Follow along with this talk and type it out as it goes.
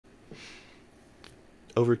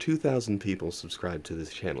Over 2,000 people subscribed to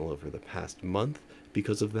this channel over the past month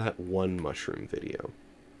because of that one mushroom video.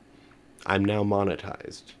 I'm now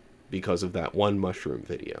monetized because of that one mushroom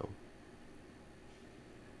video.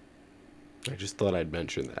 I just thought I'd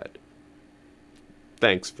mention that.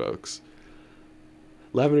 Thanks, folks.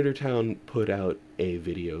 Lavender Town put out a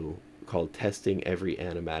video called Testing Every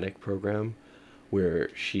Animatic Program, where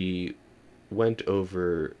she went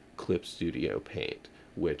over Clip Studio Paint,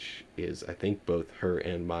 which is, I think, both her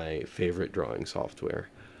and my favorite drawing software.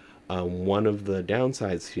 One of the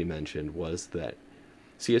downsides she mentioned was that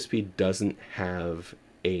CSP doesn't have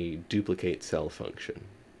a duplicate cell function,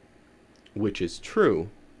 which is true,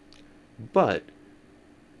 but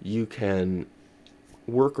you can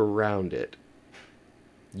work around it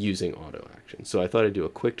using auto action. So I thought I'd do a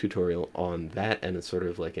quick tutorial on that, and it's sort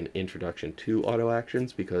of like an introduction to auto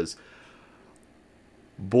actions, because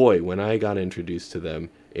boy, when I got introduced to them,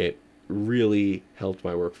 it really helped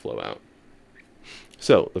my workflow out.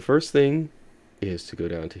 So the first thing is to go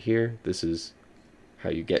down to here. This is how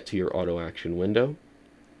you get to your auto action window.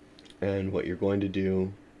 And what you're going to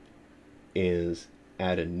do is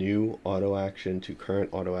add a new auto action to current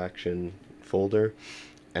auto action folder.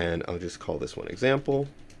 And I'll just call this one example.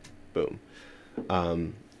 Boom.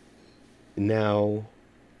 Now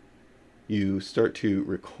you start to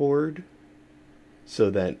record so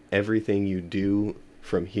that everything you do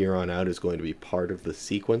from here on out is going to be part of the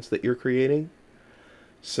sequence that you're creating.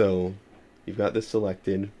 So you've got this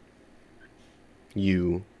selected.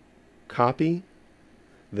 You copy,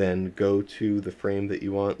 then go to the frame that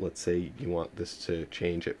you want. Let's say you want this to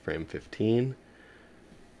change at frame 15.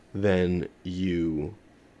 Then you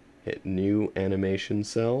hit new animation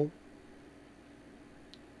cell.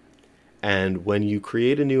 And when you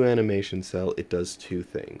create a new animation cell, it does two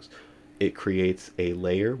things. It creates a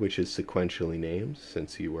layer, which is sequentially named.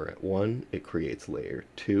 Since you were at 1, it creates layer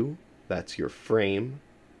 2. That's your frame.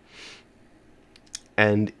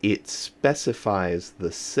 And it specifies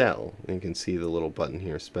the cell. You can see the little button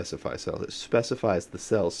here, specify cell. It specifies the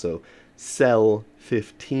cell. So cell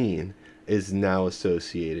 15 is now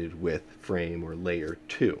associated with frame or layer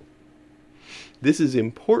 2. This is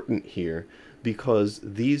important here because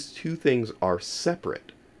these two things are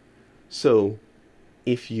separate. So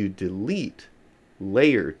if you delete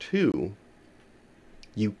layer 2,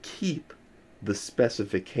 you keep the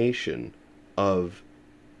specification of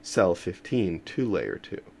cell 15 to layer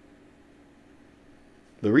 2.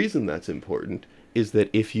 The reason that's important is that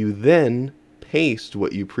if you then paste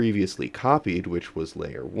what you previously copied, which was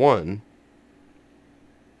layer 1,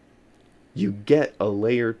 you get a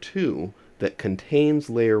layer 2 that contains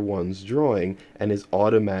layer 1's drawing and is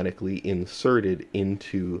automatically inserted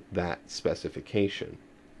into that specification.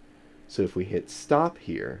 So if we hit stop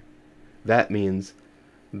here, that means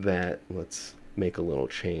that, let's make a little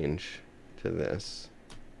change to this.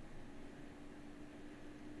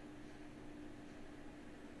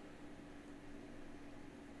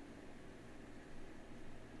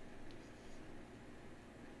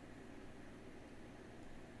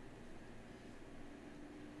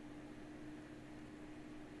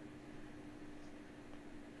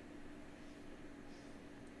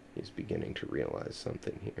 He's beginning to realize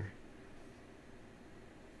something here.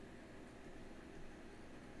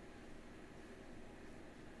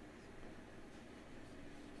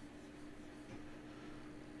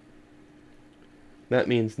 That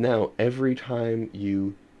means now every time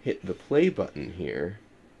you hit the play button here,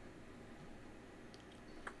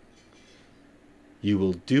 you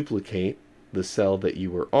will duplicate the cell that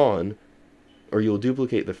you were on, or you'll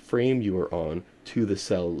duplicate the frame you were on to the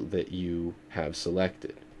cell that you have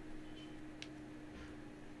selected.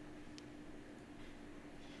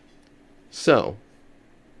 So,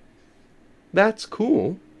 that's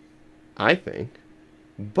cool, I think,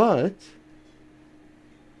 but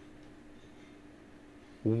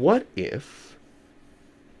what if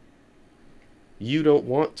you don't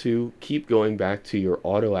want to keep going back to your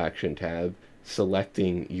auto action tab,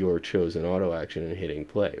 selecting your chosen auto action and hitting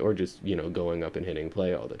play, or just, going up and hitting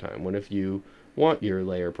play all the time? What if you want your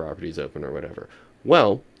layer properties open or whatever?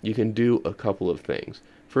 Well, you can do a couple of things.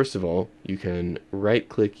 First of all, you can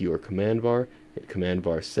right-click your command bar, hit command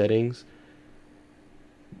bar settings.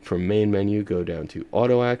 From main menu, go down to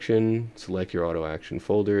auto action, select your auto action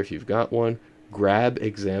folder if you've got one, grab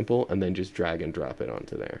example, and then just drag and drop it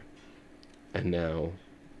onto there. And now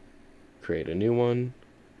create a new one.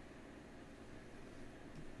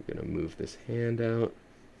 I'm going to move this hand out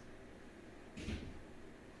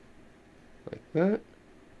like that.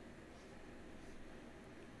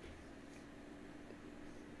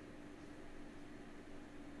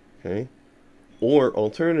 Okay. Or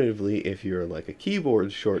alternatively, if you're like a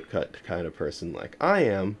keyboard shortcut kind of person like I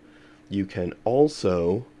am, you can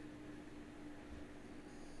also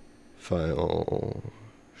file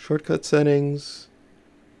shortcut settings.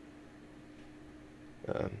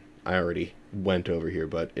 I already went over here,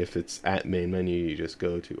 but if it's at main menu, you just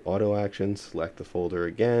go to auto action, select the folder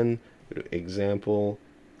again, go to example,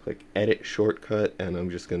 click edit shortcut, and I'm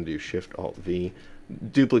just going to do shift alt V.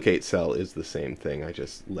 Duplicate cell is the same thing, I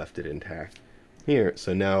just left it intact here.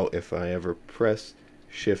 So now if I ever press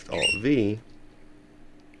shift alt V,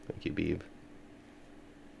 thank you, Beeb.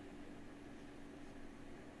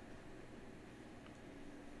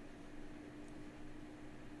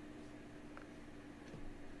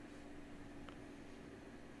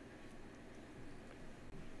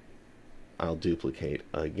 I'll duplicate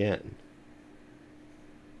again.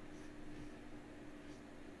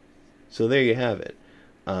 So there you have it.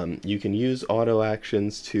 You can use auto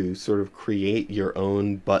actions to sort of create your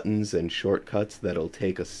own buttons and shortcuts that'll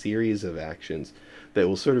take a series of actions that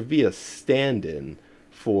will sort of be a stand-in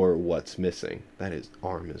for what's missing. That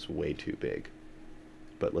arm is way too big,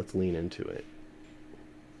 but let's lean into it.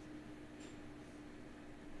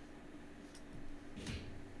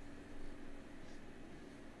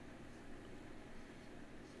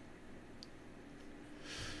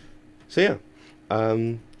 So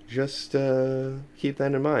yeah, just keep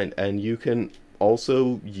that in mind, and you can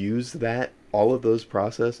also use all of those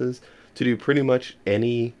processes to do pretty much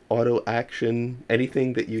any auto action,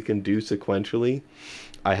 anything that you can do sequentially.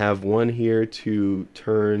 I have one here to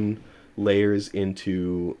turn layers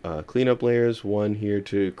into cleanup layers, one here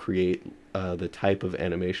to create the type of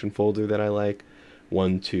animation folder that I like,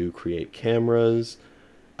 one to create cameras.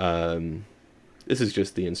 This is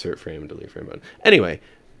just the insert frame and delete frame button. Anyway,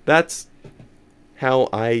 that's how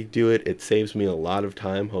I do it. It saves me a lot of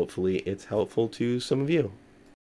time. Hopefully it's helpful to some of you.